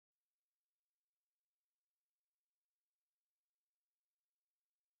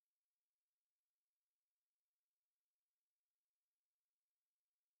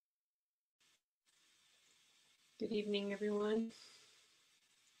Good evening, everyone.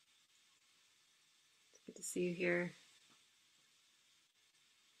 It's good to see you here.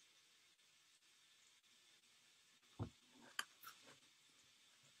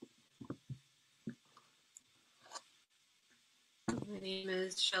 My name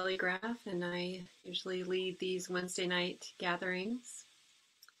is Shelly Graf, and I usually lead these Wednesday night gatherings.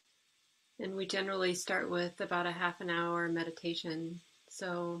 And we generally start with about a half an hour meditation.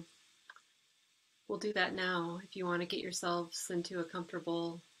 So we'll do that now if you want to get yourselves into a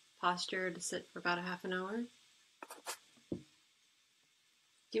comfortable posture to sit for about a half an hour.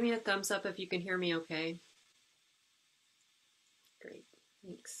 Give me a thumbs up if you can hear me okay. Great,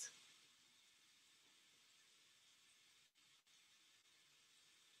 thanks.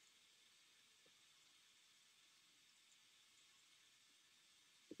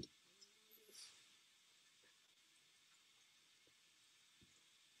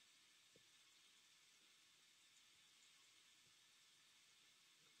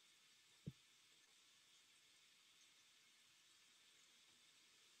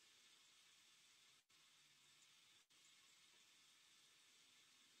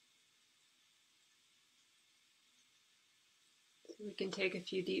 So we can take a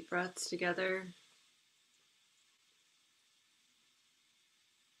few deep breaths together.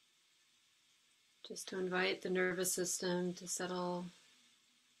 Just to invite the nervous system to settle.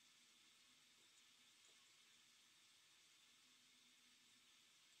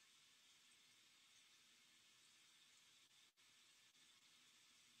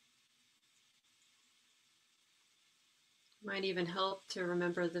 Might even help to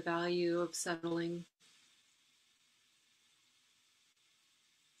remember the value of settling.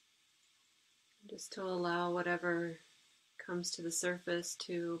 Just to allow whatever comes to the surface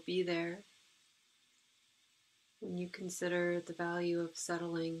to be there when you consider the value of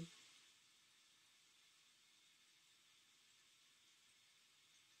settling,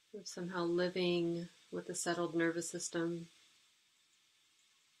 of somehow living with a settled nervous system.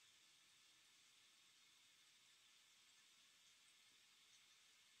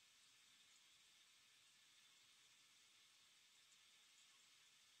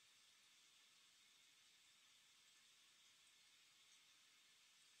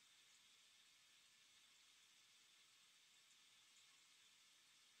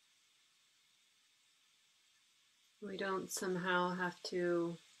 We don't somehow have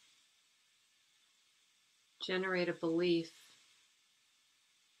to generate a belief,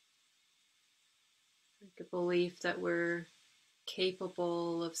 like a belief that we're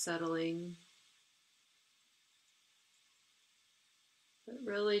capable of settling, but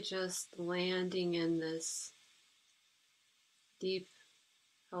really just landing in this deep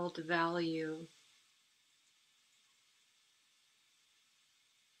held value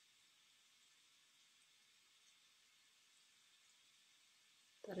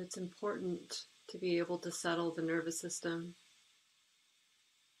that it's important to be able to settle the nervous system.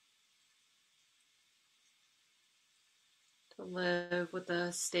 To live with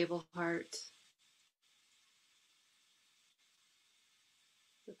a stable heart,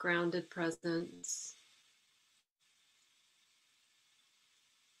 a grounded presence.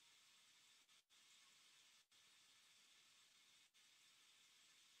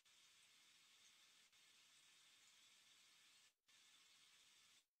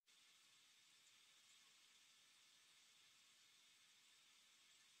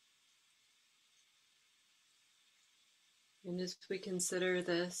 And as we consider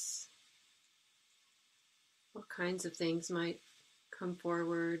this, all kinds of things might come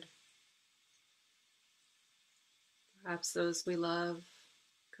forward. Perhaps those we love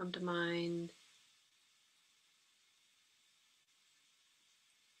come to mind.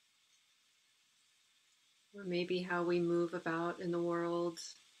 Or maybe how we move about in the world,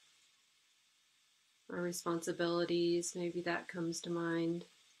 our responsibilities, maybe that comes to mind,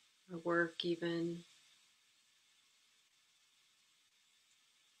 our work even.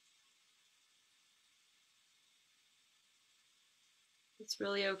 It's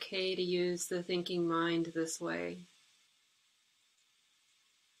really okay to use the thinking mind this way,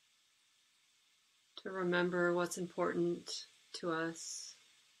 to remember what's important to us,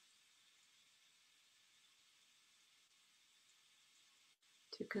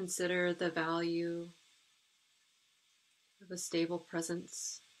 to consider the value of a stable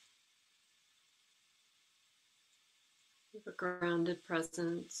presence, of a grounded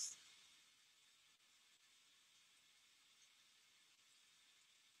presence.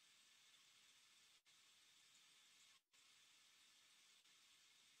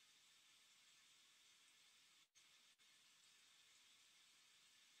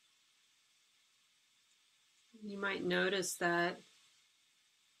 you might notice that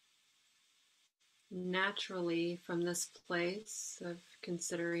naturally from this place of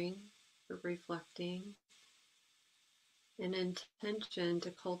considering, of reflecting, an intention to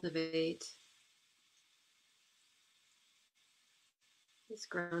cultivate this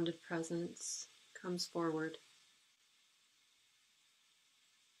grounded presence comes forward.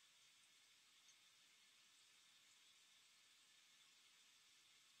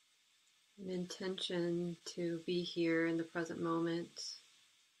 An intention to be here in the present moment,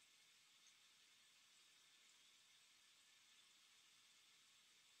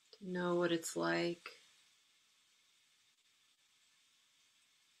 to know what it's like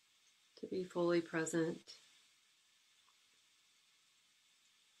to be fully present.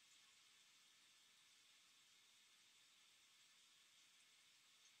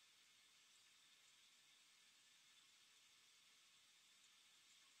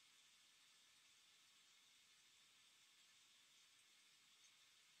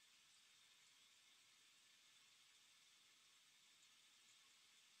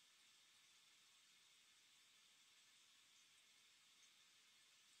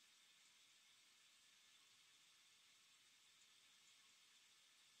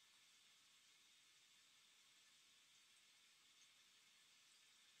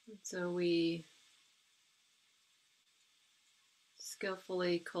 And so we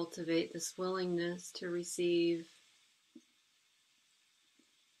skillfully cultivate this willingness to receive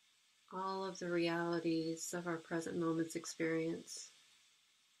all of the realities of our present moment's experience,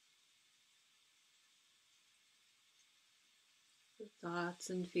 the thoughts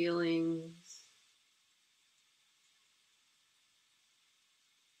and feelings,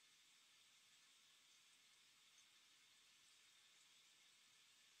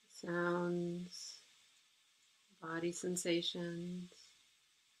 sounds, body sensations,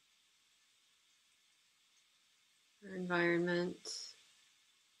 our environment,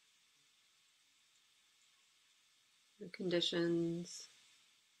 the conditions.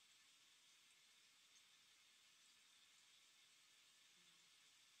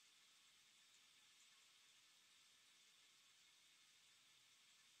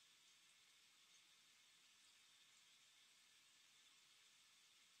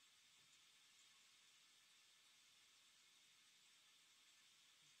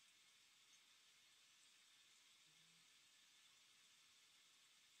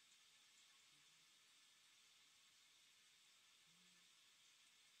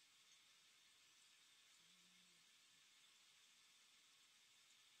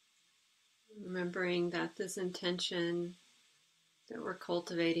 Remembering that this intention that we're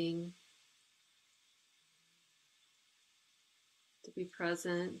cultivating to be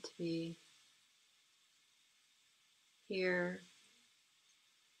present, to be here,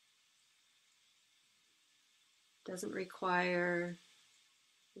 doesn't require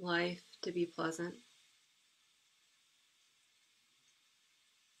life to be pleasant.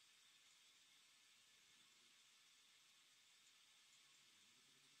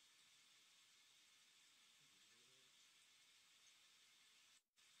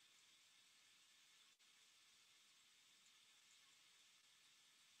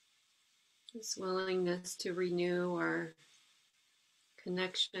 This willingness to renew our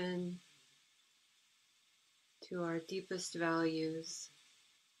connection to our deepest values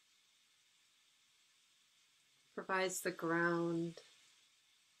provides the ground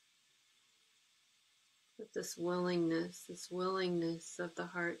of this willingness of the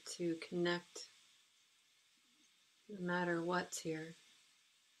heart to connect no matter what's here.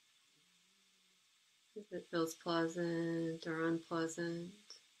 If it feels pleasant or unpleasant,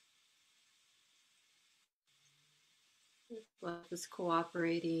 if life is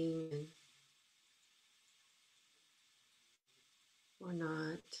cooperating or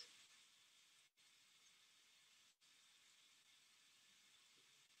not.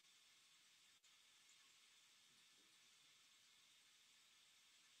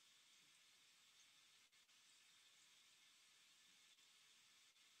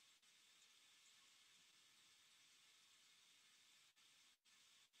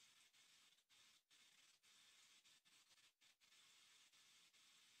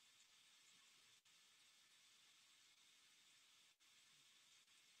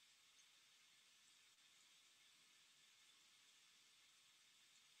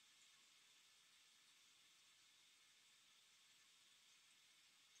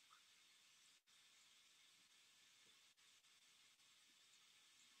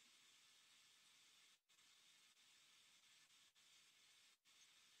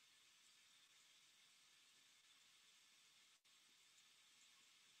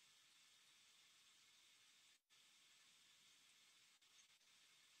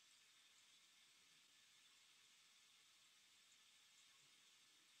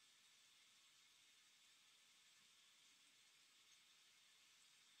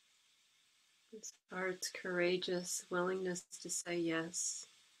 This heart's courageous willingness to say yes.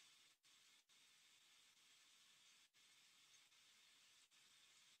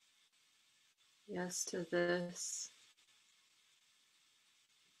 Yes to this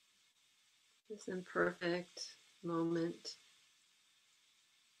imperfect moment.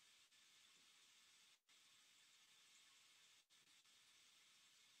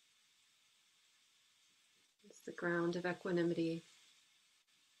 It's the ground of equanimity.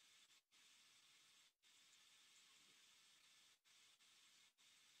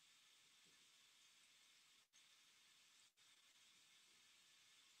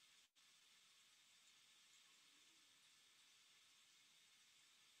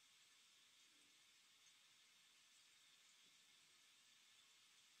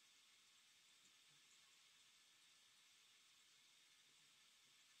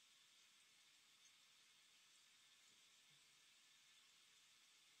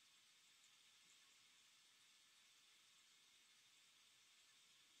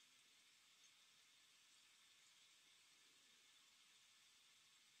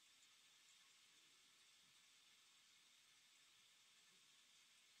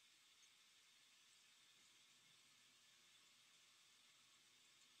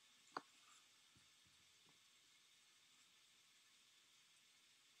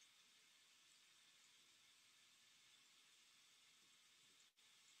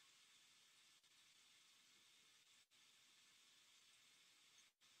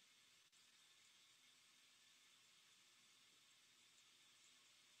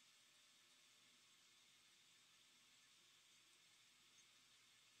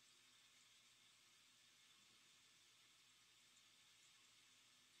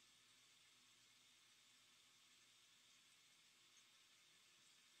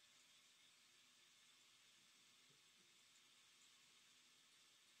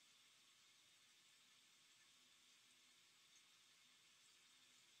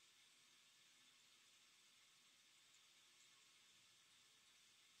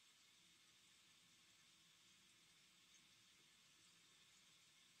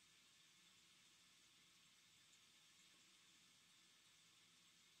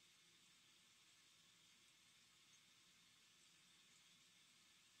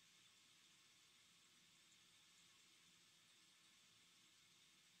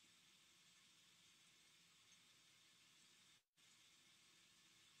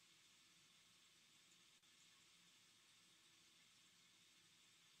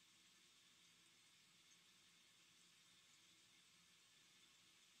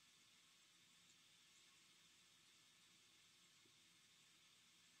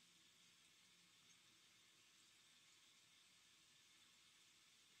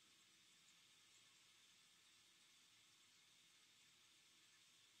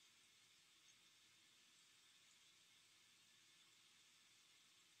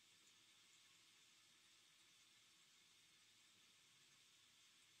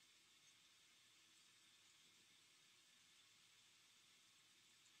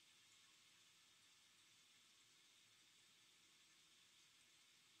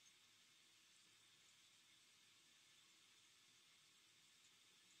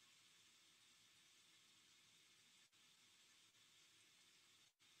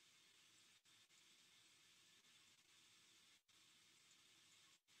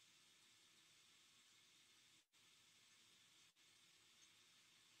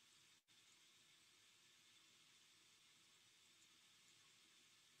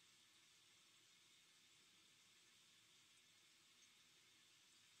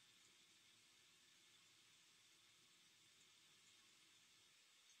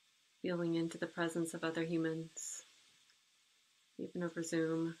 Feeling into the presence of other humans, even over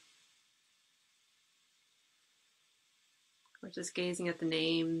Zoom, or just gazing at the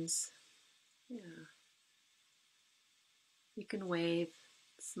names. Yeah. You can wave,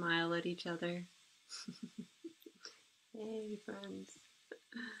 smile at each other. Hey, friends.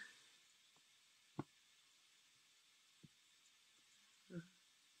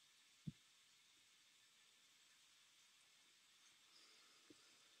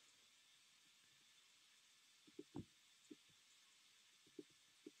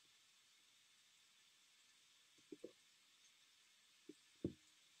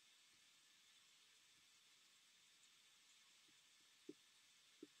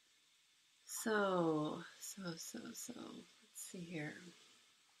 So. Let's see here.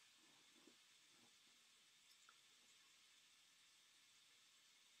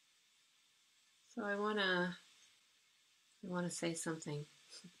 So I wanna say something.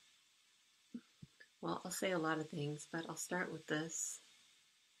 Well, I'll say a lot of things, but I'll start with this.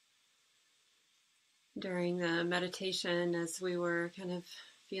 during the meditation as we were kind of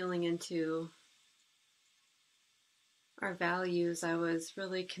feeling into our values, I was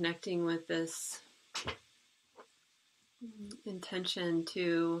really connecting with this intention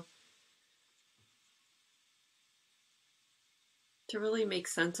to really make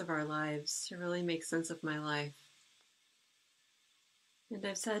sense of our lives, to really make sense of my life. And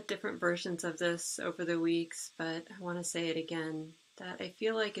I've said different versions of this over the weeks, but I want to say it again, that I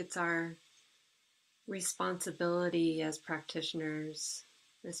feel like it's our responsibility as practitioners,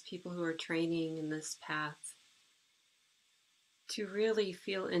 as people who are training in this path, to really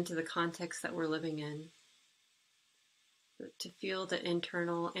feel into the context that we're living in, to feel the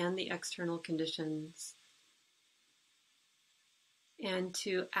internal and the external conditions, and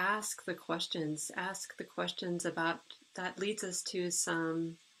to ask the questions about that leads us to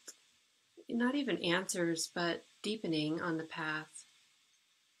some, not even answers, but deepening on the path.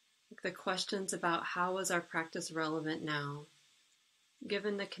 The questions about how is our practice relevant now,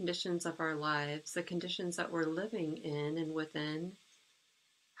 given the conditions of our lives, the conditions that we're living in and within.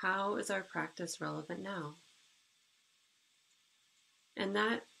 How is our practice relevant now? And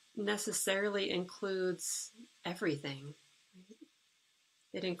that necessarily includes everything.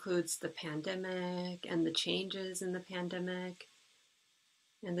 It includes the pandemic and the changes in the pandemic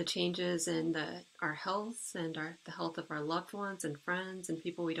and the changes in our health and the health of our loved ones and friends and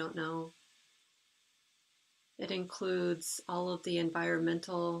people we don't know. It includes all of the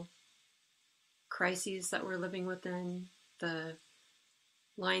environmental crises that we're living within, the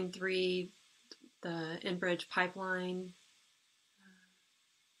Line 3, the Enbridge pipeline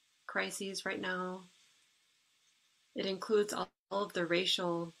crises right now. It includes all of the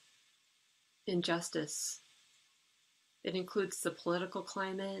racial injustice. It includes the political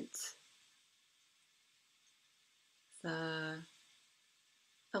climate, the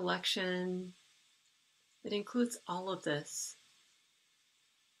election. It includes all of this.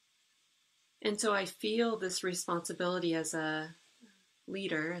 And so I feel this responsibility as a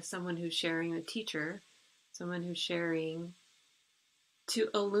leader, as someone who's sharing, a teacher, someone who's sharing, to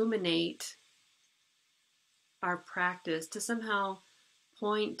illuminate our practice, to somehow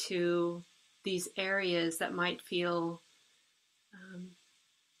point to these areas that might feel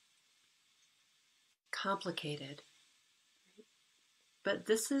complicated. But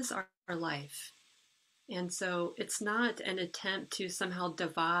this is our life. And so it's not an attempt to somehow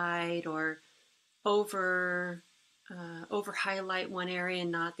divide or over highlight one area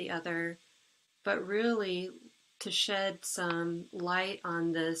and not the other, but really to shed some light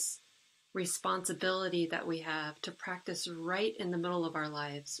on this responsibility that we have to practice right in the middle of our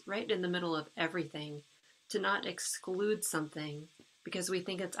lives, right in the middle of everything, to not exclude something because we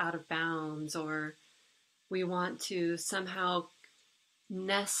think it's out of bounds or we want to somehow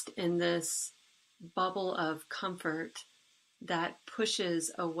nest in this bubble of comfort that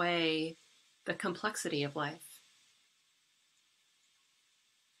pushes away the complexity of life.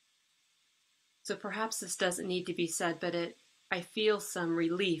 So perhaps this doesn't need to be said, but I feel some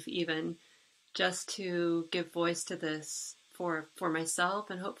relief even just to give voice to this for myself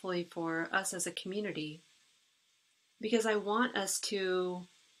and hopefully for us as a community. Because I want us to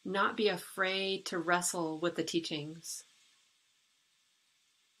not be afraid to wrestle with the teachings.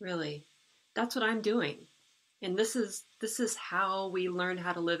 Really. That's what I'm doing. And this is how we learn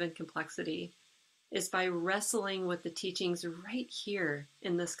how to live in complexity, is by wrestling with the teachings right here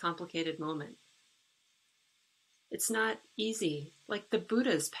in this complicated moment. It's not easy. Like the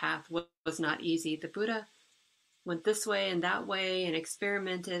Buddha's path was not easy. The Buddha went this way and that way and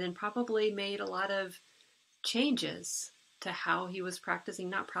experimented and probably made a lot of changes to how he was practicing.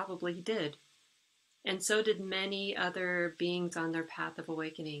 Not probably, he did. And so did many other beings on their path of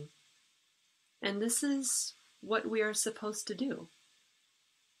awakening. And this is what we are supposed to do.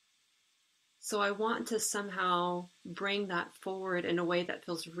 So I want to somehow bring that forward in a way that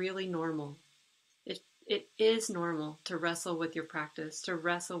feels really normal. It is normal to wrestle with your practice, to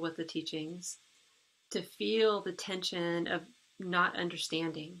wrestle with the teachings, to feel the tension of not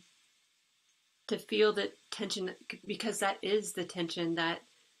understanding, to feel the tension, because that is the tension that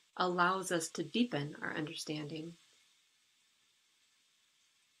allows us to deepen our understanding.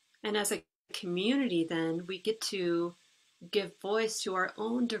 And as a community, then, we get to give voice to our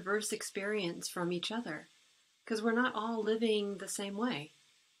own diverse experience from each other, because we're not all living the same way.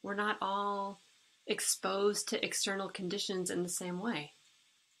 We're not all exposed to external conditions in the same way.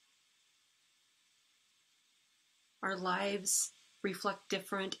 Our lives reflect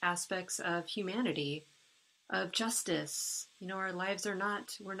different aspects of humanity, of justice. Our lives are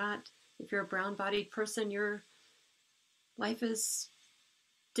we're not, if you're a brown-bodied person, your life is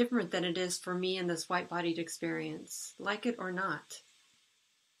different than it is for me in this white-bodied experience, like it or not.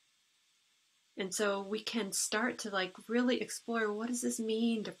 And so we can start to like really explore, what does this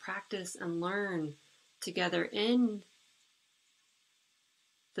mean to practice and learn together in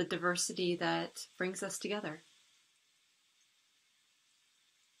the diversity that brings us together.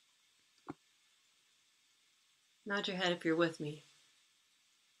 Nod your head if you're with me.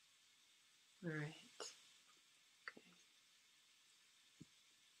 All right. Okay.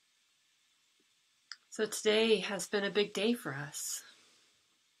 So today has been a big day for us.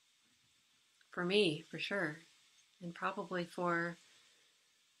 For me, for sure. And probably for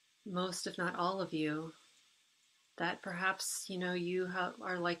most, if not all of you, that perhaps, you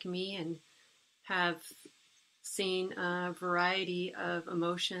are like me and have seen a variety of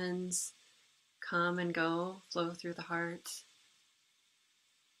emotions come and go, flow through the heart.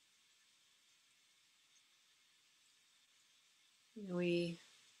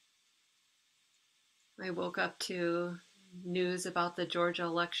 I woke up to news about the Georgia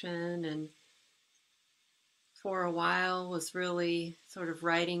election, and for a while was really sort of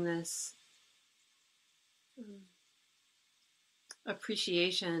writing this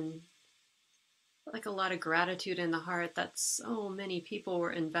appreciation, like a lot of gratitude in the heart that so many people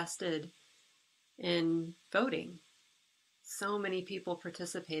were invested in voting. So many people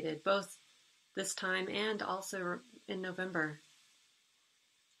participated, both this time and also in November.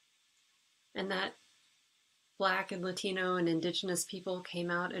 And that Black and Latino and Indigenous people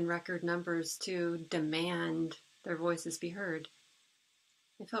came out in record numbers to demand their voices be heard.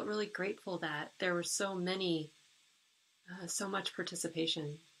 I felt really grateful that there were so much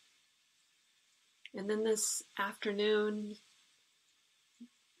participation. And then this afternoon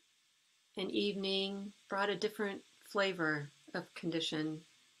and evening brought a different flavor of condition.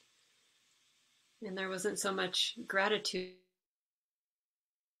 And there wasn't so much gratitude,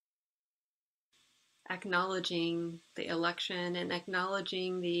 acknowledging the election and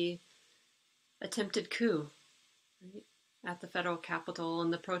acknowledging the attempted coup, right, at the federal capitol,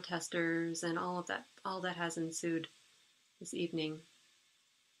 and the protesters and all that has ensued this evening.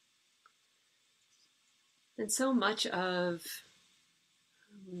 And so much of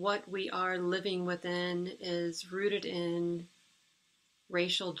what we are living within is rooted in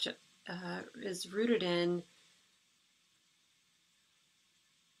racial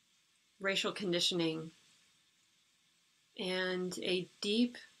conditioning, and a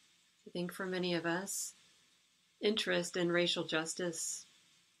deep, I think for many of us, interest in racial justice.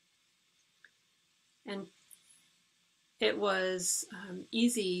 And it was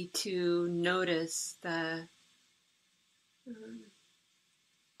easy to notice that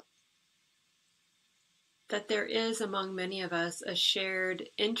there is among many of us a shared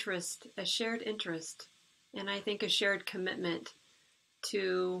interest, and I think a shared commitment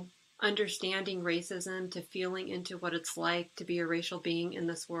to understanding racism, to feeling into what it's like to be a racial being in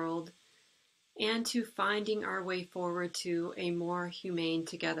this world, and to finding our way forward to a more humane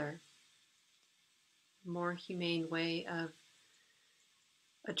way of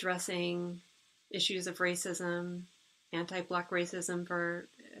addressing issues of racism, anti-Black racism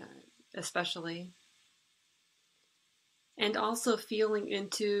especially, and also feeling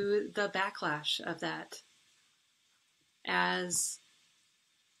into the backlash of that as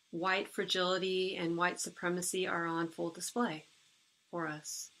white fragility and white supremacy are on full display for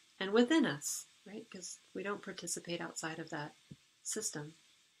us and within us, right? Because we don't participate outside of that system.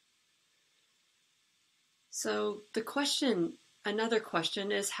 So another question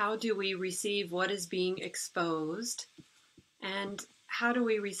is, how do we receive what is being exposed? And how do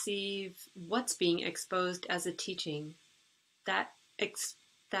we receive what's being exposed as a teaching that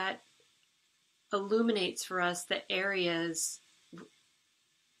illuminates for us the areas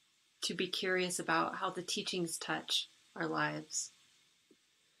to be curious about how the teachings touch our lives?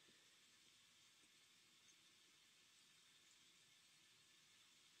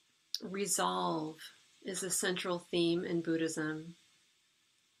 Resolve is a central theme in Buddhism.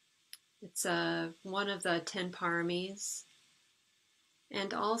 It's one of the 10 paramis,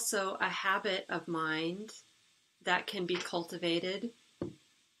 and also a habit of mind that can be cultivated,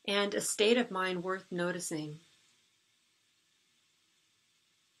 and a state of mind worth noticing.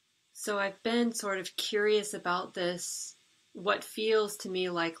 So I've been sort of curious about this, what feels to me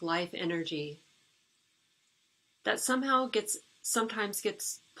like life energy, that sometimes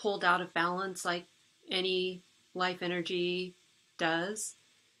gets pulled out of balance like any life energy does.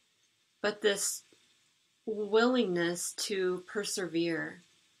 But this willingness to persevere,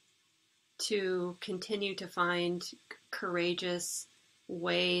 to continue to find courageous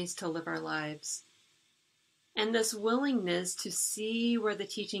ways to live our lives. And this willingness to see where the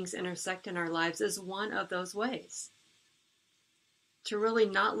teachings intersect in our lives is one of those ways. To really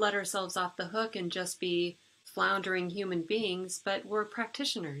not let ourselves off the hook and just be floundering human beings, but we're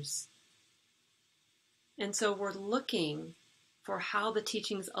practitioners. And so we're looking for how the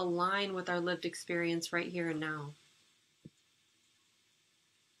teachings align with our lived experience right here and now.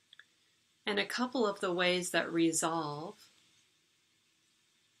 And a couple of the ways that resolve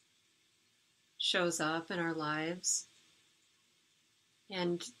shows up in our lives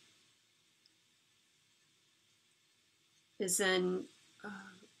and is in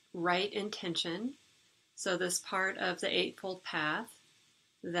right intention. So this part of the Eightfold Path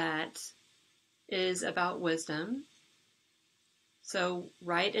that is about wisdom. So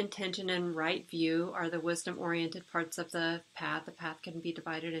right intention and right view are the wisdom-oriented parts of the path. The path can be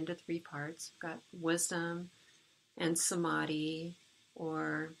divided into three parts. We've got wisdom and samadhi,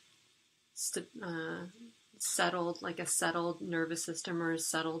 or settled, like a settled nervous system or a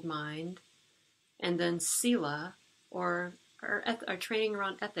settled mind. And then sila, or our training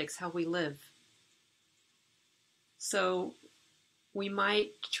around ethics, how we live. So we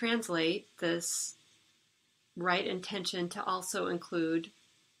might translate this right intention to also include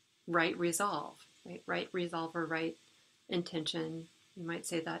right resolve, right? Right resolve or right intention. You might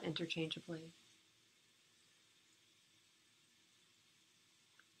say that interchangeably.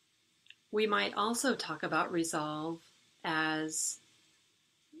 We might also talk about resolve as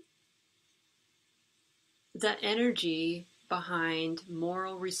the energy behind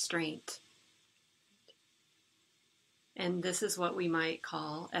moral restraint. And this is what we might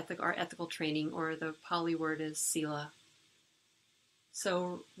call our ethical training, or the Pali word is sila.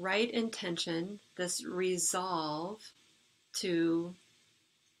 So right intention, this resolve to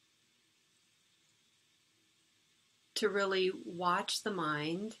really watch the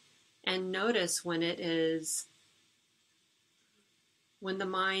mind and notice when the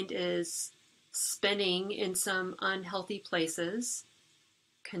mind is spinning in some unhealthy places,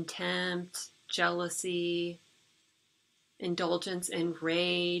 contempt, jealousy, indulgence in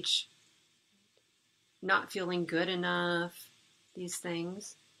rage, not feeling good enough, these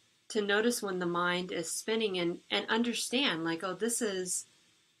things. To notice when the mind is spinning and understand, like, oh, this is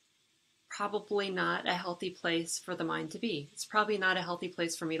probably not a healthy place for the mind to be. It's probably not a healthy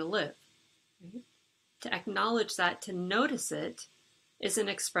place for me to live. Right? To acknowledge that, to notice it, is an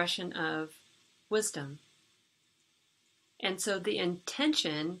expression of wisdom. And so the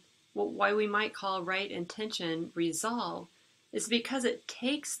intention, why we might call right intention resolve, is because it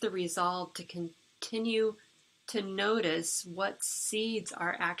takes the resolve to continue to notice what seeds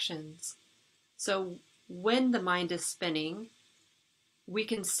our actions. So when the mind is spinning, we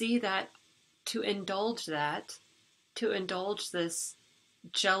can see that to indulge this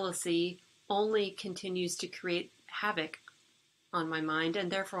jealousy only continues to create havoc on my mind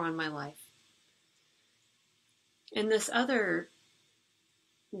and therefore on my life. In this other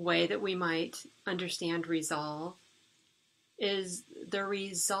way that we might understand resolve is the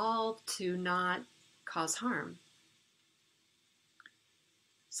resolve to not cause harm.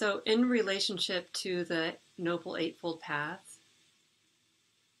 So in relationship to the Noble Eightfold Path,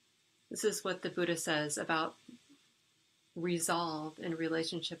 this is what the Buddha says about resolve in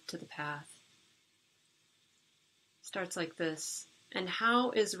relationship to the path. It starts like this. And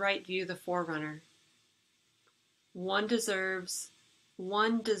how is right view the forerunner? One discerns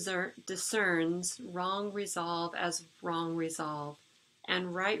wrong resolve as wrong resolve,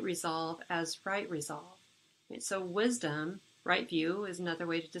 and right resolve as right resolve. Right? So wisdom, right view is another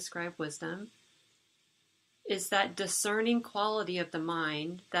way to describe wisdom, is that discerning quality of the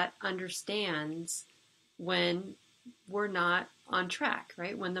mind that understands when we're not on track,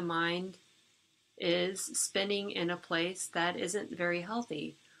 right? When the mind is spinning in a place that isn't very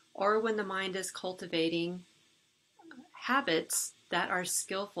healthy, or when the mind is cultivating habits that are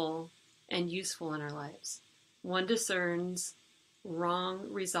skillful and useful in our lives. One discerns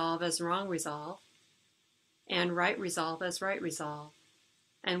wrong resolve as wrong resolve, and right resolve as right resolve.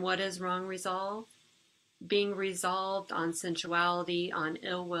 And what is wrong resolve? Being resolved on sensuality, on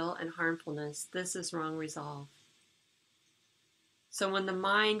ill will and harmfulness. This is wrong resolve. So when the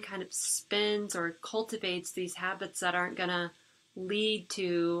mind kind of spins or cultivates these habits that aren't going to lead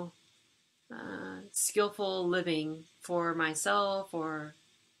to skillful living for myself or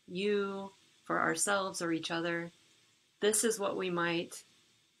you, for ourselves or each other, this is what we might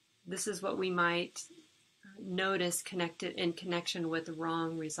notice connected in connection with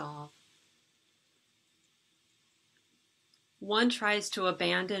wrong resolve. One tries to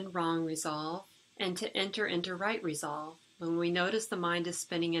abandon wrong resolve and to enter into right resolve. When we notice the mind is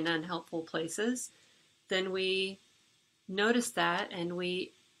spinning in unhelpful places, then we notice that and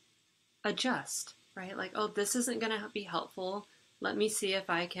we adjust, right? Like, oh, this isn't going to be helpful. Let me see if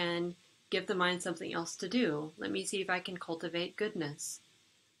I can give the mind something else to do. Let me see if I can cultivate goodness.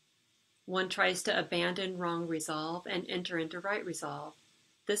 One tries to abandon wrong resolve and enter into right resolve.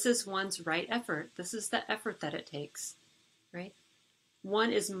 This is one's right effort. This is the effort that it takes, right?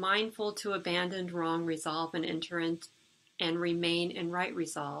 One is mindful to abandon wrong resolve and enter in and remain in right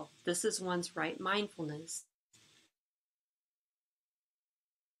resolve. This is one's right mindfulness.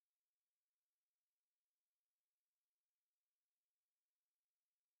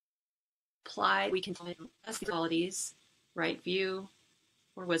 We can find qualities, right view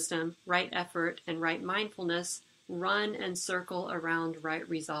or wisdom, right effort, and right mindfulness run and circle around right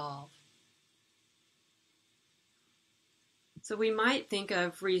resolve. So we might think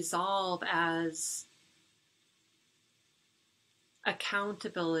of resolve as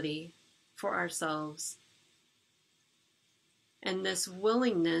accountability for ourselves and this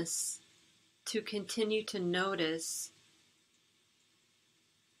willingness to continue to notice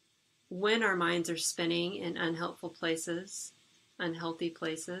when our minds are spinning in unhelpful places, unhealthy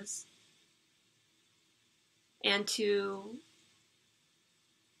places, and to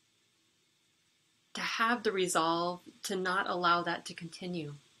have the resolve to not allow that to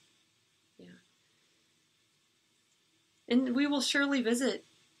continue. Yeah. And we will surely visit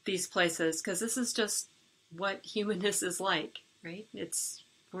these places because this is just what humanness is like, right?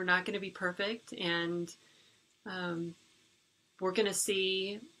 We're not going to be perfect, and we're going to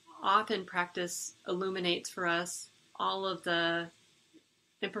see. Often practice illuminates for us all of the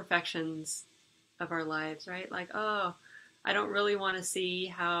imperfections of our lives, right? Like, oh, I don't really want to see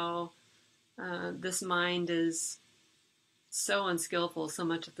how this mind is so unskillful so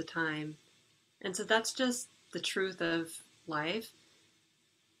much of the time. And so that's just the truth of life.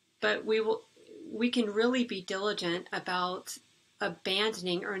 But we can really be diligent about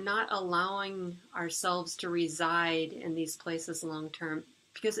abandoning or not allowing ourselves to reside in these places long term,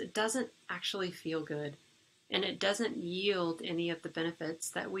 because it doesn't actually feel good and it doesn't yield any of the benefits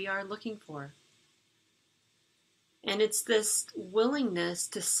that we are looking for. And it's this willingness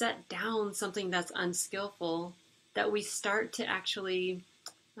to set down something that's unskillful that we start to actually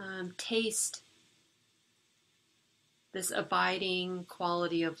taste this abiding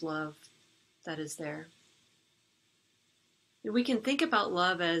quality of love that is there. And we can think about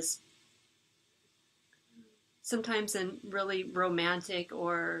love as sometimes in really romantic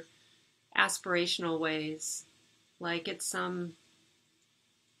or aspirational ways, like it's some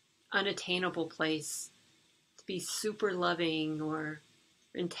unattainable place to be super loving or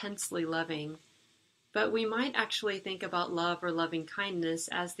intensely loving. But we might actually think about love or loving kindness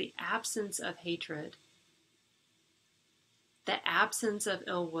as the absence of hatred, the absence of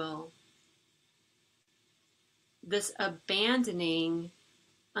ill will, this abandoning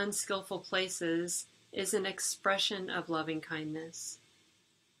unskillful places is an expression of loving kindness,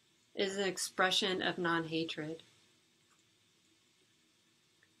 is an expression of non-hatred.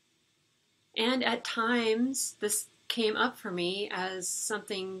 And at times, this came up for me as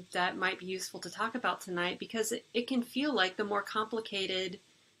something that might be useful to talk about tonight, because it can feel like the more complicated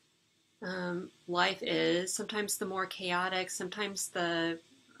life is, sometimes the more chaotic, sometimes the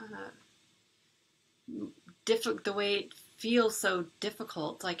way it feels so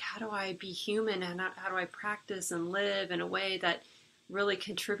difficult. Like, how do I be human, and how do I practice and live in a way that really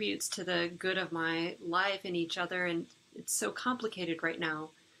contributes to the good of my life and each other? And it's so complicated right now.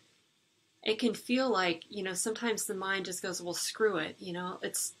 It can feel like, sometimes the mind just goes, well, screw it.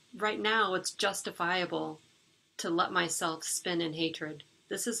 It's right now it's justifiable to let myself spin in hatred.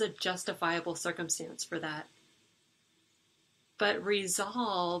 This is a justifiable circumstance for that. But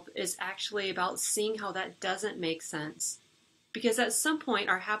resolve is actually about seeing how that doesn't make sense. Because at some point,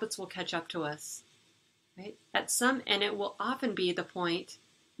 our habits will catch up to us, right? And it will often be the point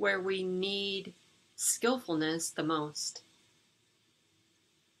where we need skillfulness the most.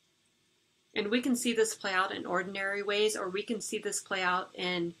 And we can see this play out in ordinary ways, or we can see this play out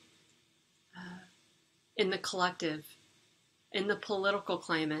in the collective, in the political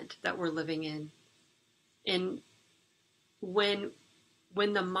climate that we're living in when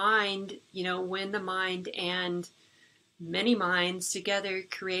the mind, when the mind and many minds together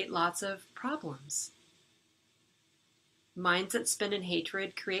create lots of problems. Minds that spin in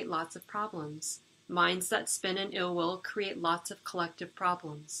hatred create lots of problems. Minds that spin in ill will create lots of collective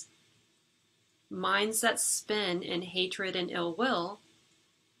problems. Minds that spin in hatred and ill will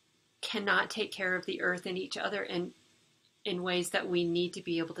cannot take care of the earth and each other in ways that we need to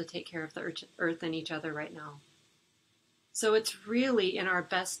be able to take care of the earth and each other right now. So it's really in our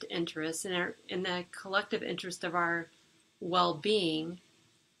best interest, in the collective interest of our well-being,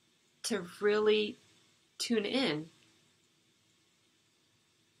 to really tune in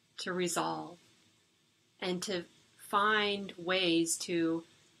to resolve and to find ways to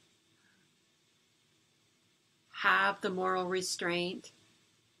have the moral restraint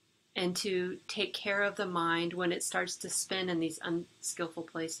and to take care of the mind when it starts to spin in these unskillful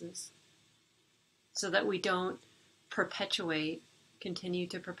places, so that we don't continue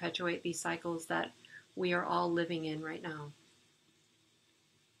to perpetuate these cycles that we are all living in right now.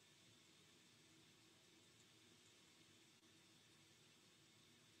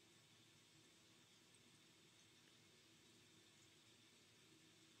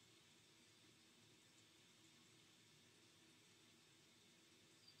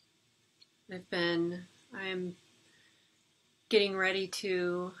 I'm getting ready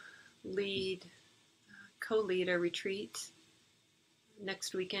to co-lead a retreat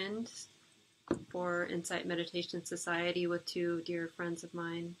next weekend for Insight Meditation Society with two dear friends of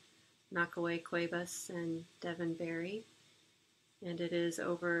mine, Nakaway Cuevas and Devin Berry. And it is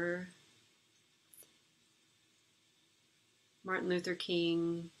over Martin Luther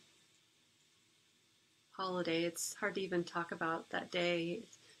King holiday. It's hard to even talk about that day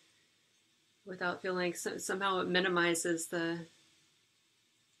without feeling like somehow it minimizes the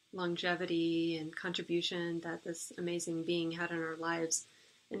longevity and contribution that this amazing being had in our lives.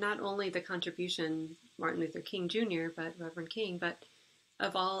 And not only the contribution Martin Luther King Jr., but Reverend King, but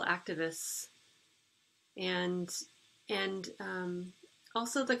of all activists. And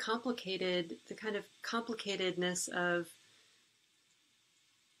also the kind of complicatedness of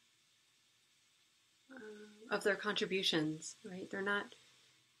their contributions, right? They're not,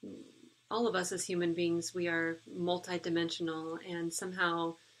 all of us as human beings, we are multidimensional, and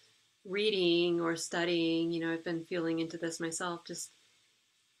somehow reading or studying, I've been feeling into this myself, just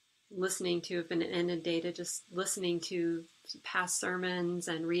I've been inundated, just listening to past sermons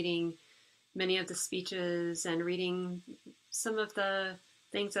and reading many of the speeches and reading some of the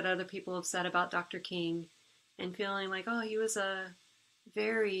things that other people have said about Dr. King, and feeling like, oh, he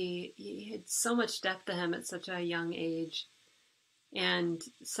had so much depth to him at such a young age. And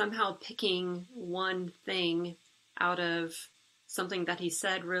somehow picking one thing out of something that he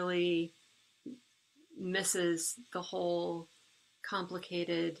said really misses the whole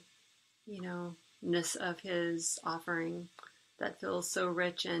complicatedness of his offering that feels so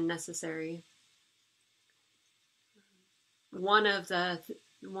rich and necessary. One of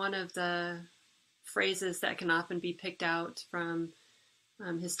the phrases that can often be picked out from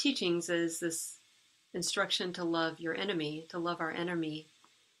his teachings is this instruction to love your enemy, to love our enemy.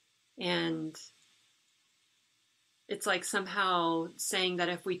 And it's like somehow saying that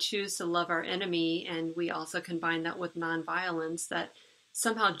if we choose to love our enemy and we also combine that with nonviolence, that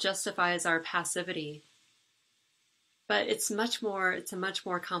somehow justifies our passivity. But it's a much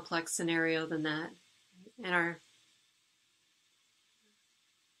more complex scenario than that. And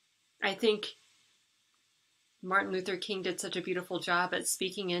I think Martin Luther King did such a beautiful job at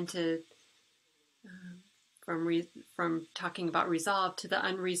speaking into from talking about resolve to the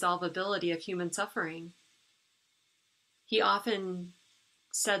unresolvability of human suffering. He often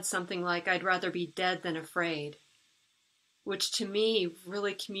said something like, "I'd rather be dead than afraid," which to me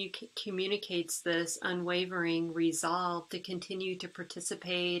really communicates this unwavering resolve to continue to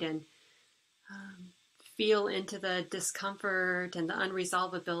participate and feel into the discomfort and the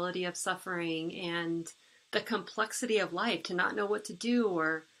unresolvability of suffering and the complexity of life, to not know what to do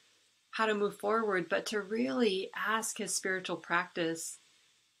or how to move forward, but to really ask his spiritual practice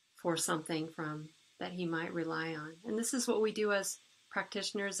for something that he might rely on. And this is what we do as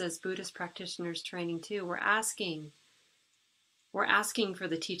practitioners, as Buddhist practitioners training too. We're asking for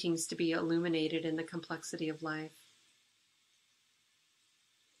the teachings to be illuminated in the complexity of life.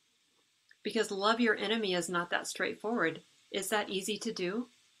 Because love your enemy is not that straightforward. Is that easy to do?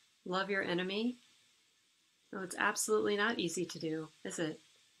 Love your enemy? No, it's absolutely not easy to do, is it?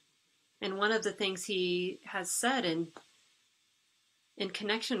 And one of the things he has said in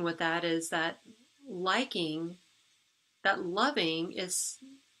connection with that is that loving is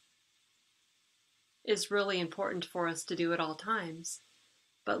really important for us to do at all times.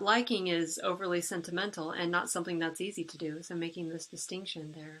 But liking is overly sentimental and not something that's easy to do. So making this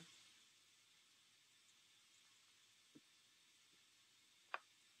distinction there.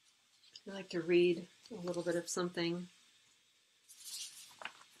 I'd like to read a little bit of something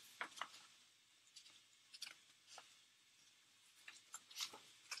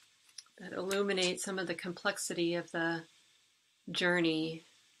that illuminates some of the complexity of the journey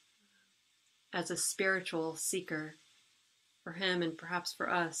as a spiritual seeker. for him and perhaps for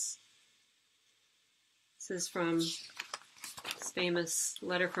us. This is from this famous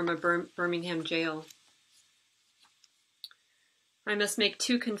letter from a Birmingham jail. I must make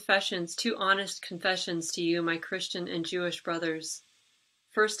two honest confessions to you, my Christian and Jewish brothers.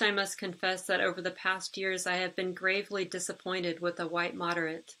 First, I must confess that over the past years I have been gravely disappointed with the white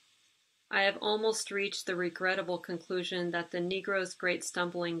moderate. I have almost reached the regrettable conclusion that the Negro's great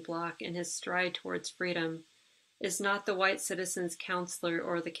stumbling block in his stride towards freedom is not the white citizen's counselor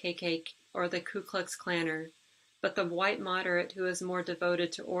or the KK or the Ku Klux Klanner, but the white moderate who is more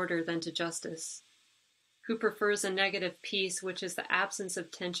devoted to order than to justice, who prefers a negative peace, which is the absence of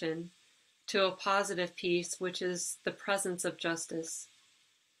tension, to a positive peace, which is the presence of justice,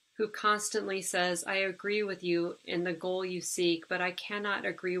 who constantly says, I agree with you in the goal you seek, but I cannot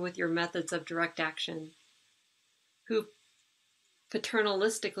agree with your methods of direct action, who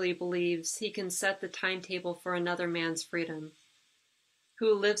paternalistically believes he can set the timetable for another man's freedom,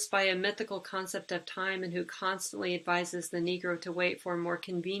 who lives by a mythical concept of time and who constantly advises the Negro to wait for a more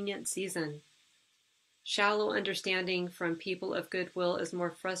convenient season. Shallow understanding from people of goodwill is more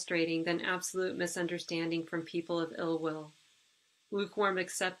frustrating than absolute misunderstanding from people of ill will. Lukewarm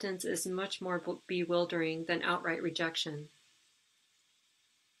acceptance is much more bewildering than outright rejection.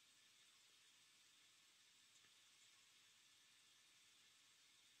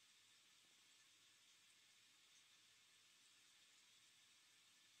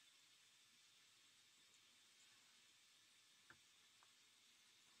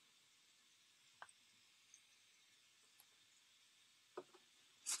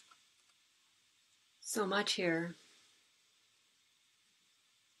 So much here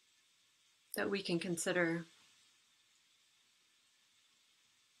that we can consider.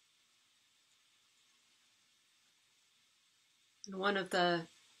 And one of the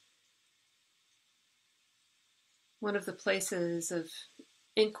places of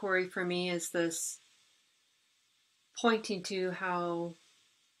inquiry for me is this pointing to how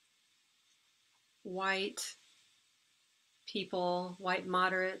white people, white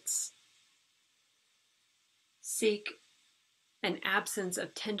moderates, seek an absence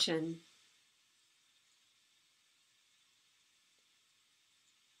of tension.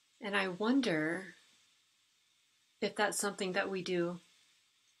 And I wonder if that's something that we do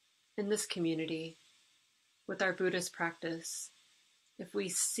in this community with our Buddhist practice. If we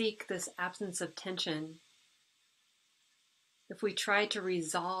seek this absence of tension, if we try to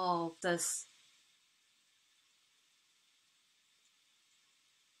resolve this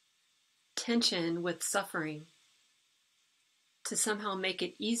tension with suffering, to somehow make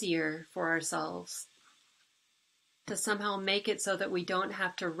it easier for ourselves, to somehow make it so that we don't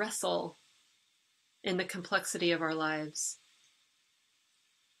have to wrestle in the complexity of our lives,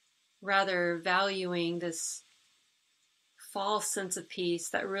 rather valuing this false sense of peace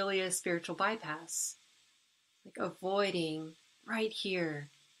that really is spiritual bypass, like avoiding right here,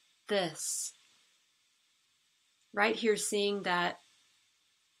 right here, seeing that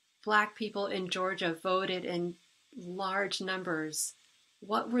Black people in Georgia voted in large numbers.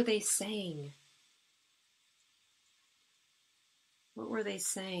 What were they saying? What were they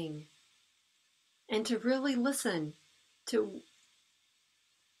saying? And to really listen to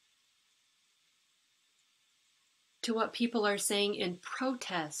what people are saying in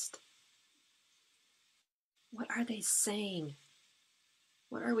protest. What are they saying?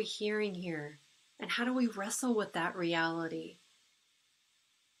 What are we hearing here? And how do we wrestle with that reality?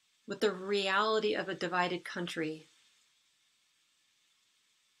 With the reality of a divided country.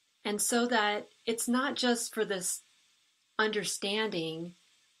 And so that it's not just for this understanding,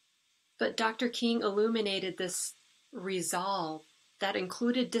 but Dr. King illuminated this resolve that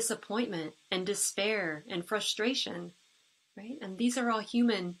included disappointment and despair and frustration, right? And these are all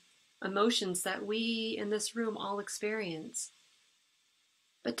human emotions that we in this room all experience.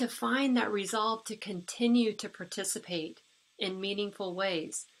 But to find that resolve to continue to participate in meaningful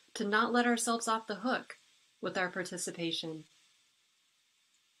ways, to not let ourselves off the hook with our participation,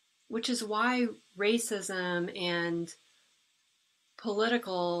 which is why racism and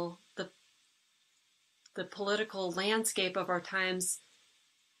the political landscape of our times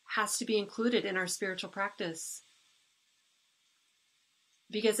has to be included in our spiritual practice.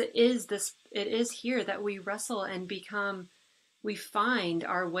 Because it is here that we wrestle and we find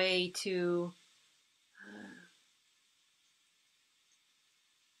our way to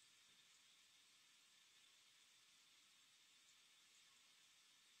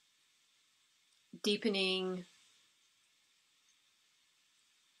deepening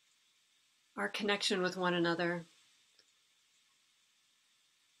our connection with one another,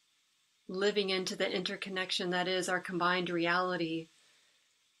 living into the interconnection that is our combined reality.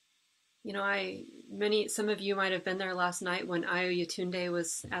 You know, some of you might have been there last night when Ayo Yatunde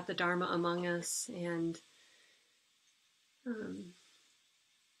was at the Dharma Among Us, and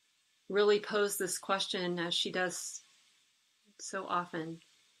really posed this question, as she does so often,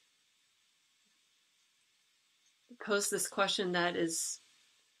 posed this question that is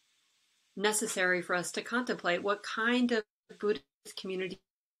necessary for us to contemplate. What kind of Buddhist community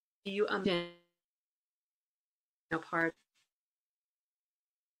do you understand a part?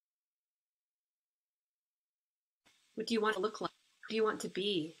 What do you want to look like? Who do you want to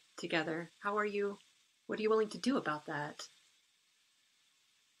be together? What are you willing to do about that?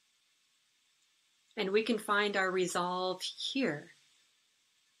 And we can find our resolve here.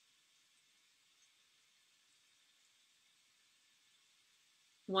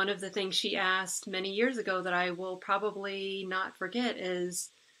 One of the things she asked many years ago that I will probably not forget is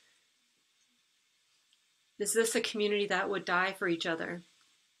this a community that would die for each other?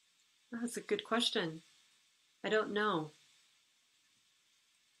 That's a good question. I don't know.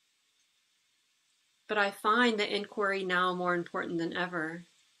 But I find the inquiry now more important than ever,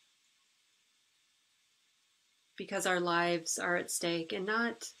 because our lives are at stake, and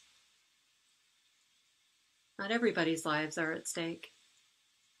not everybody's lives are at stake.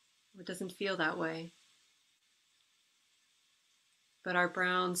 It doesn't feel that way. But our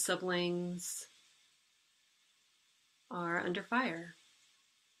brown siblings are under fire.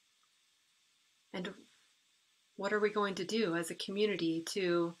 And what are we going to do as a community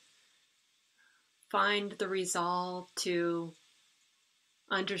to find the resolve to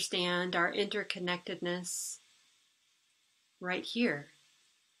understand our interconnectedness right here?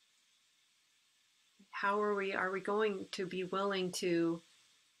 How are we going to be willing to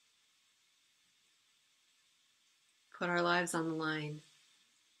put our lives on the line,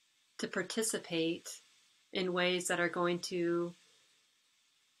 to participate in ways that are going to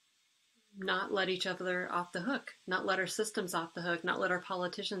not let each other off the hook, not let our systems off the hook, not let our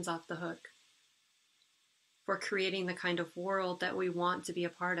politicians off the hook, for creating the kind of world that we want to be a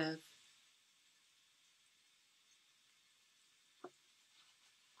part of?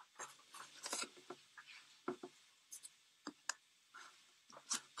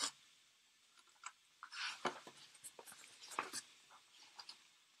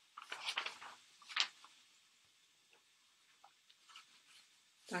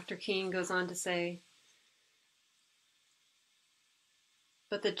 Dr. King goes on to say,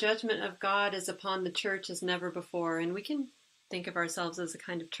 but the judgment of God is upon the church as never before. And we can think of ourselves as a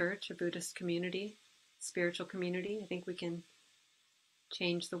kind of church, a Buddhist community, spiritual community. I think we can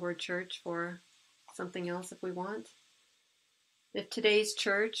change the word church for something else if we want. If today's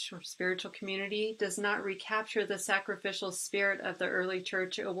church or spiritual community does not recapture the sacrificial spirit of the early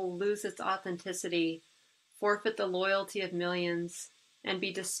church, it will lose its authenticity, forfeit the loyalty of millions, and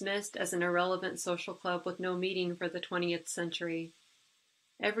be dismissed as an irrelevant social club with no meaning for the 20th century.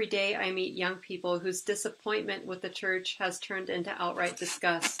 Every day I meet young people whose disappointment with the church has turned into outright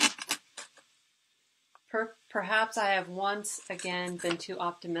disgust. Perhaps I have once again been too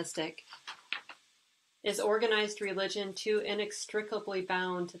optimistic. Is organized religion too inextricably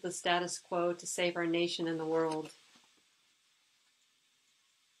bound to the status quo to save our nation and the world?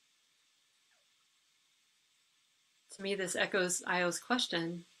 To me, this echoes Ayo's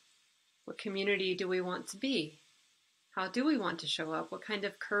question. What community do we want to be? How do we want to show up? What kind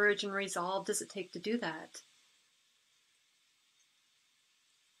of courage and resolve does it take to do that?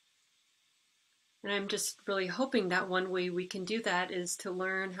 And I'm just really hoping that one way we can do that is to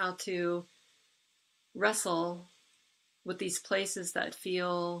learn how to wrestle with these places that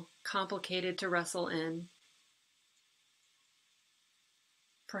feel complicated to wrestle in.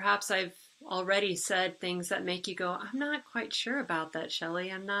 Perhaps I've already said things that make you go, I'm not quite sure about that,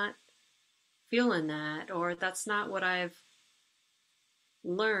 Shelly. I'm not feeling that, or that's not what I've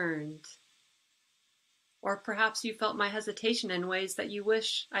learned. Or perhaps you felt my hesitation in ways that you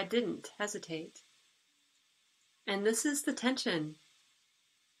wish I didn't hesitate. And this is the tension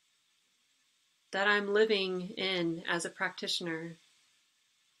that I'm living in as a practitioner.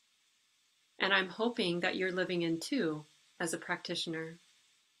 And I'm hoping that you're living in too as a practitioner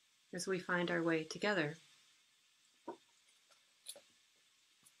as we find our way together.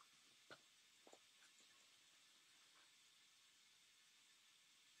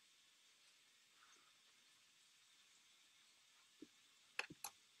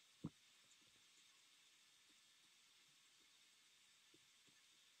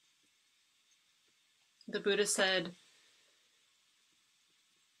 The Buddha said,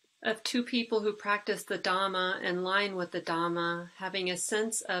 of two people who practice the Dhamma in line with the Dhamma, having a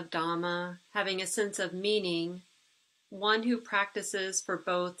sense of Dhamma, having a sense of meaning, one who practices for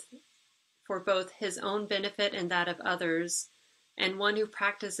both his own benefit and that of others, and one who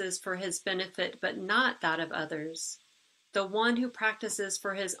practices for his benefit but not that of others. The one who practices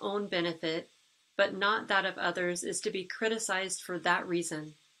for his own benefit but not that of others is to be criticized for that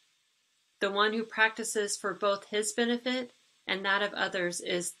reason. The one who practices for both his benefit and that of others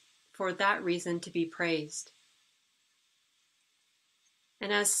is for that reason to be praised.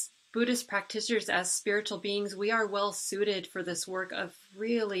 And as Buddhist practitioners, as spiritual beings, we are well suited for this work of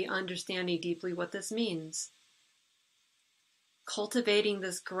really understanding deeply what this means. Cultivating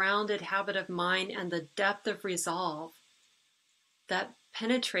this grounded habit of mind and the depth of resolve that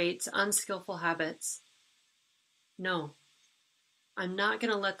penetrates unskillful habits. No, I'm not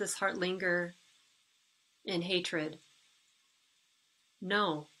going to let this heart linger in hatred.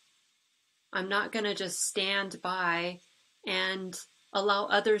 No, I'm not going to just stand by and allow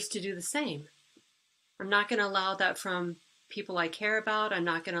others to do the same. I'm not going to allow that from people I care about. I'm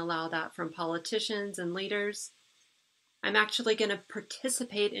not going to allow that from politicians and leaders. I'm actually going to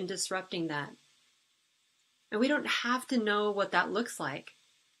participate in disrupting that. And we don't have to know what that looks like.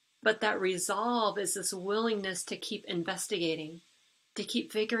 But that resolve is this willingness to keep investigating, to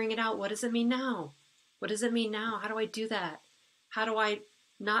keep figuring it out. What does it mean now? What does it mean now? How do I do that? How do I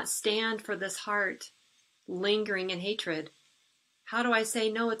not stand for this heart lingering in hatred? How do I say,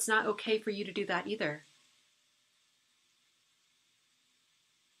 no, it's not okay for you to do that either?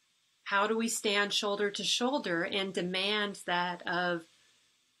 How do we stand shoulder to shoulder and demand that of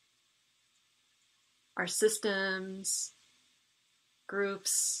our systems,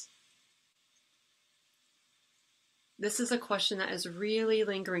 groups? This is a question that is really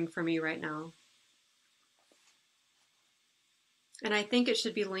lingering for me right now. And I think it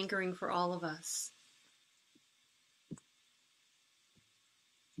should be lingering for all of us.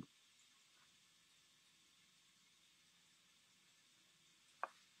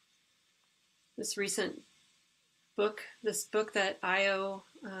 This recent book, that Io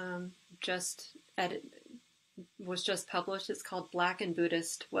was just published. It's called Black and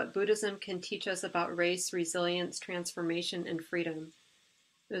Buddhist: What Buddhism Can Teach Us About Race, Resilience, Transformation, and Freedom.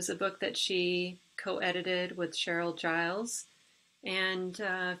 It was a book that she co-edited with Cheryl Giles and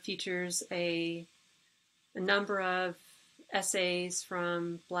features a number of essays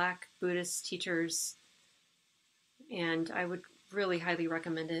from Black Buddhist teachers. And I would really highly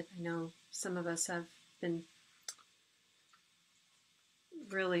recommend it. I know some of us have been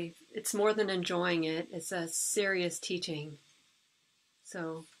really, it's more than enjoying it. It's a serious teaching.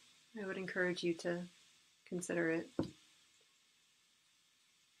 So I would encourage you to consider it.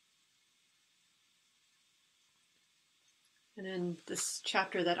 And in this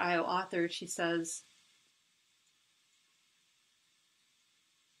chapter that Io authored, she says,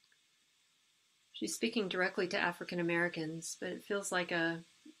 she's speaking directly to African Americans, but it feels like a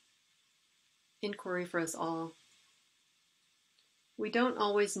inquiry for us all. We don't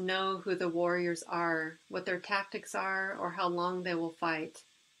always know who the warriors are, what their tactics are, or how long they will fight.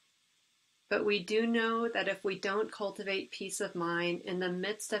 But we do know that if we don't cultivate peace of mind in the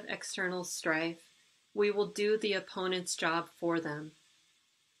midst of external strife, we will do the opponent's job for them.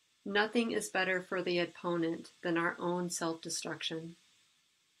 Nothing is better for the opponent than our own self-destruction.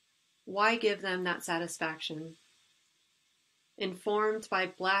 Why give them that satisfaction? Informed by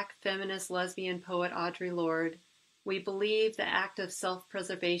Black feminist lesbian poet Audre Lorde, we believe the act of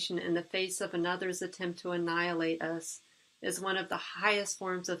self-preservation in the face of another's attempt to annihilate us is one of the highest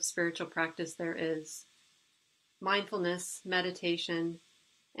forms of spiritual practice there is. Mindfulness, meditation,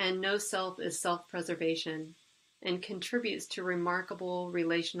 and no self is self-preservation and contributes to remarkable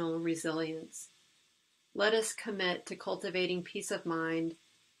relational resilience. Let us commit to cultivating peace of mind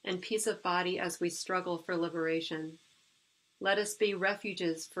and peace of body as we struggle for liberation. Let us be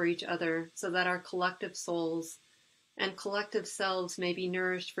refuges for each other so that our collective souls and collective selves may be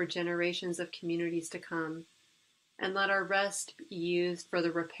nourished for generations of communities to come, and let our rest be used for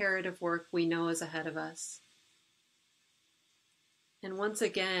the reparative work we know is ahead of us. And once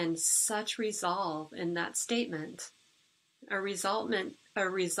again, such resolve in that statement, a resolve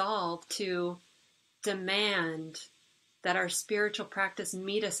to demand that our spiritual practice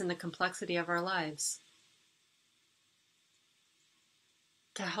meet us in the complexity of our lives,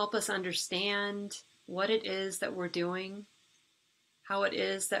 to help us understand what it is that we're doing, how it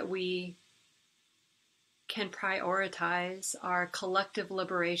is that we can prioritize our collective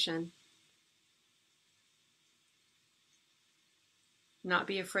liberation. Not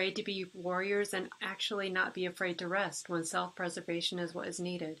be afraid to be warriors and actually not be afraid to rest when self-preservation is what is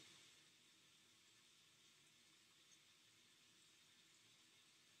needed.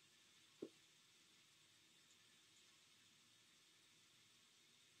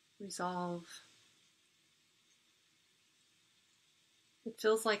 resolve. It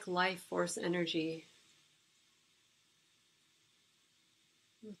feels like life force energy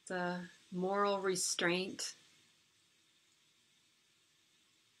with the moral restraint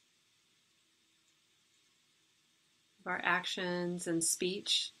of our actions and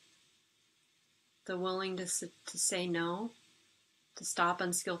speech, the willingness to say no, to stop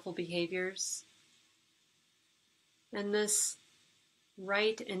unskillful behaviors, and this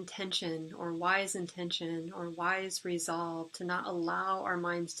right intention or wise resolve to not allow our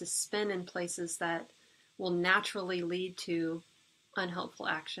minds to spin in places that will naturally lead to unhelpful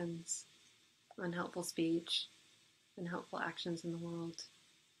actions, unhelpful speech, unhelpful actions in the world.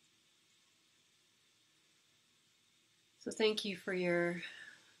 So thank you for your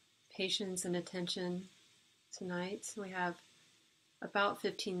patience and attention tonight. We have about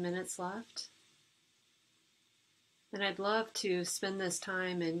 15 minutes left. And I'd love to spend this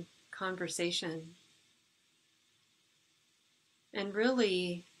time in conversation and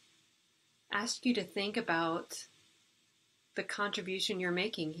really ask you to think about the contribution you're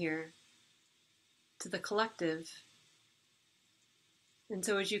making here to the collective. And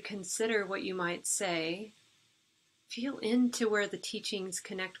so as you consider what you might say, feel into where the teachings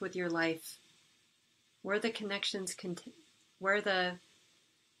connect with your life, where the where the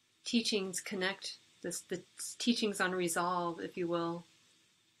teachings connect, the teachings on resolve, if you will,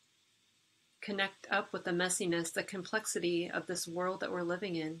 connect up with the messiness, the complexity of this world that we're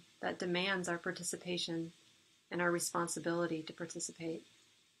living in that demands our participation and our responsibility to participate.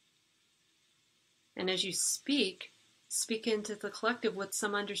 And as you speak into the collective with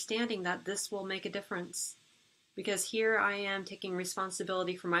some understanding that this will make a difference. Because here I am taking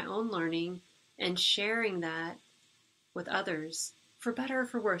responsibility for my own learning and sharing that with others. For better or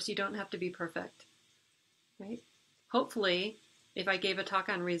for worse, you don't have to be perfect. Right? Hopefully, if I gave a talk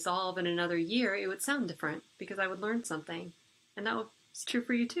on resolve in another year, it would sound different because I would learn something. And that was true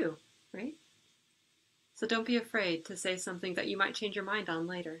for you too, right? So don't be afraid to say something that you might change your mind on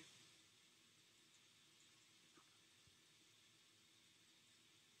later.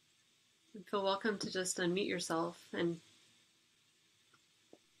 And feel welcome to just unmute yourself and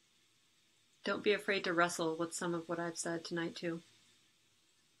don't be afraid to wrestle with some of what I've said tonight too.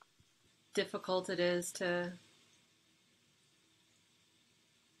 Difficult it is to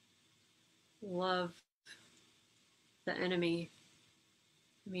love the enemy.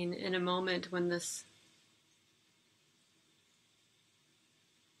 I mean, in a moment when this,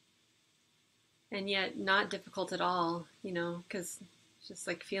 and yet not difficult at all, because just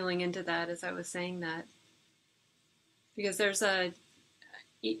like feeling into that as I was saying that. Because there's I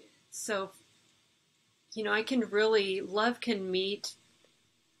can really, love can meet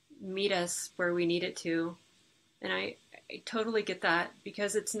us where we need it to. And I totally get that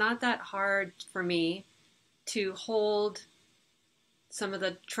because it's not that hard for me to hold some of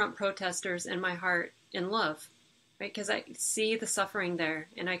the Trump protesters in my heart in love, right? Because I see the suffering there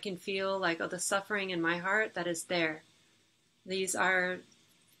and I can feel like, the suffering in my heart that is there. These are,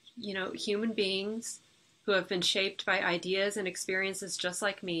 human beings who have been shaped by ideas and experiences just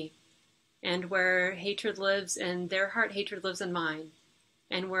like me. And where hatred lives in their heart, hatred lives in mine.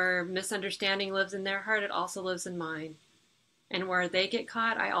 And where misunderstanding lives in their heart, it also lives in mine. And where they get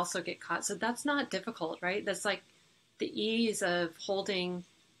caught, I also get caught. So that's not difficult, right? That's like the ease of holding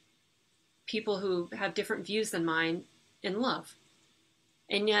people who have different views than mine in love.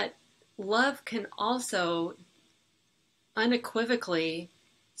 And yet, love can also unequivocally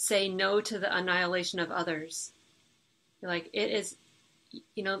say no to the annihilation of others. Like it is,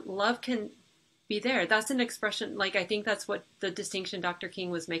 love can be there. That's an expression, like I think that's what the distinction Dr. King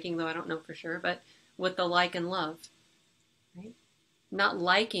was making, though I don't know for sure, but with the like and love, right? Not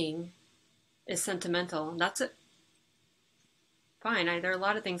liking is sentimental. That's it. Fine. There are a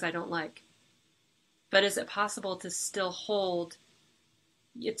lot of things I don't like. But is it possible to still hold,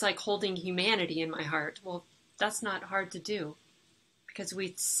 it's like holding humanity in my heart. Well, that's not hard to do because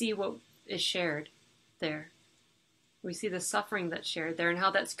we see what is shared there. We see the suffering that's shared there and how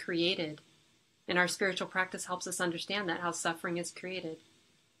that's created. And our spiritual practice helps us understand that, how suffering is created.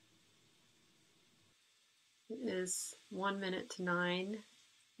 It is 1 minute to 9.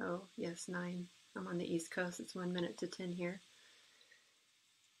 Oh, yes, 9. I'm on the East Coast. It's 1 minute to 10 here.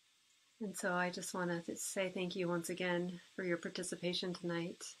 And so I just want to say thank you once again for your participation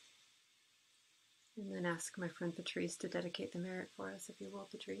tonight. And then ask my friend Patrice to dedicate the merit for us, if you will,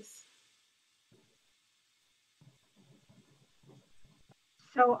 Patrice.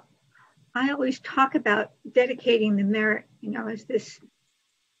 So I always talk about dedicating the merit, as this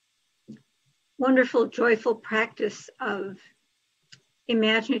wonderful, joyful practice of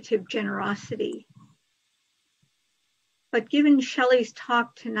imaginative generosity. But given Shelly's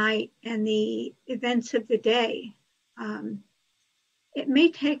talk tonight and the events of the day, it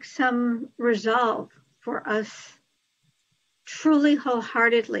may take some resolve for us truly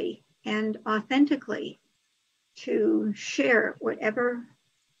wholeheartedly and authentically to share whatever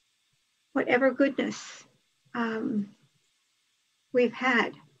goodness we've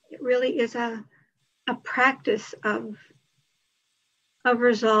had. It really is a practice of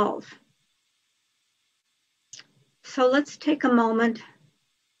resolve. So let's take a moment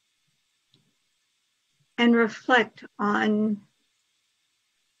and reflect on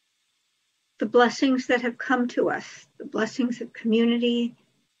the blessings that have come to us, the blessings of community,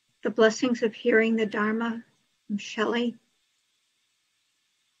 the blessings of hearing the Dharma from Shelly,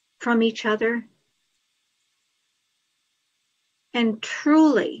 from each other, and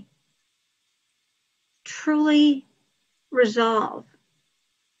truly resolve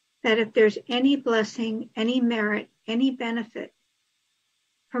that if there's any blessing, any merit, any benefit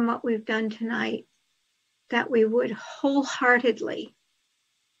from what we've done tonight, that we would wholeheartedly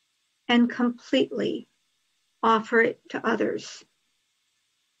and completely offer it to others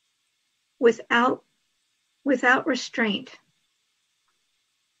without restraint.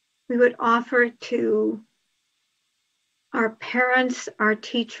 We would offer it to our parents, our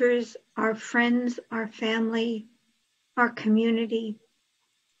teachers, our friends, our family, our community.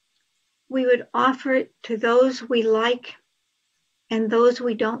 We would offer it to those we like and those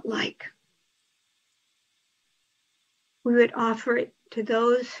we don't like. We would offer it to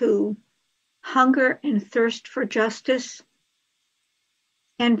those who hunger and thirst for justice,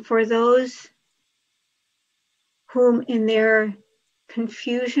 and for those whom in their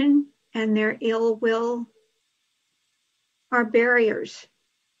confusion and their ill will are barriers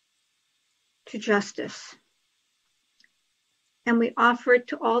to justice. And we offer it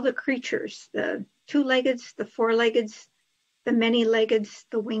to all the creatures, the two-leggeds, the four-leggeds, the many-leggeds,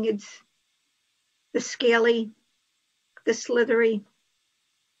 the wingeds, the scaly, the slithery.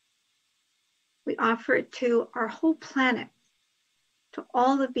 We offer it to our whole planet, to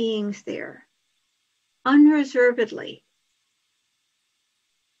all the beings there, unreservedly.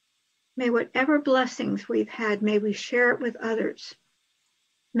 May whatever blessings we've had, may we share it with others.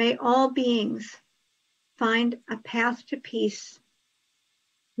 May all beings find a path to peace.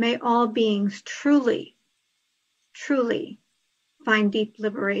 May all beings truly find deep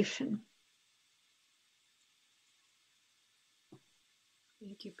liberation.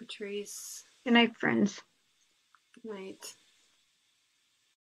 Thank you, Patrice. Good night, friends. Good night.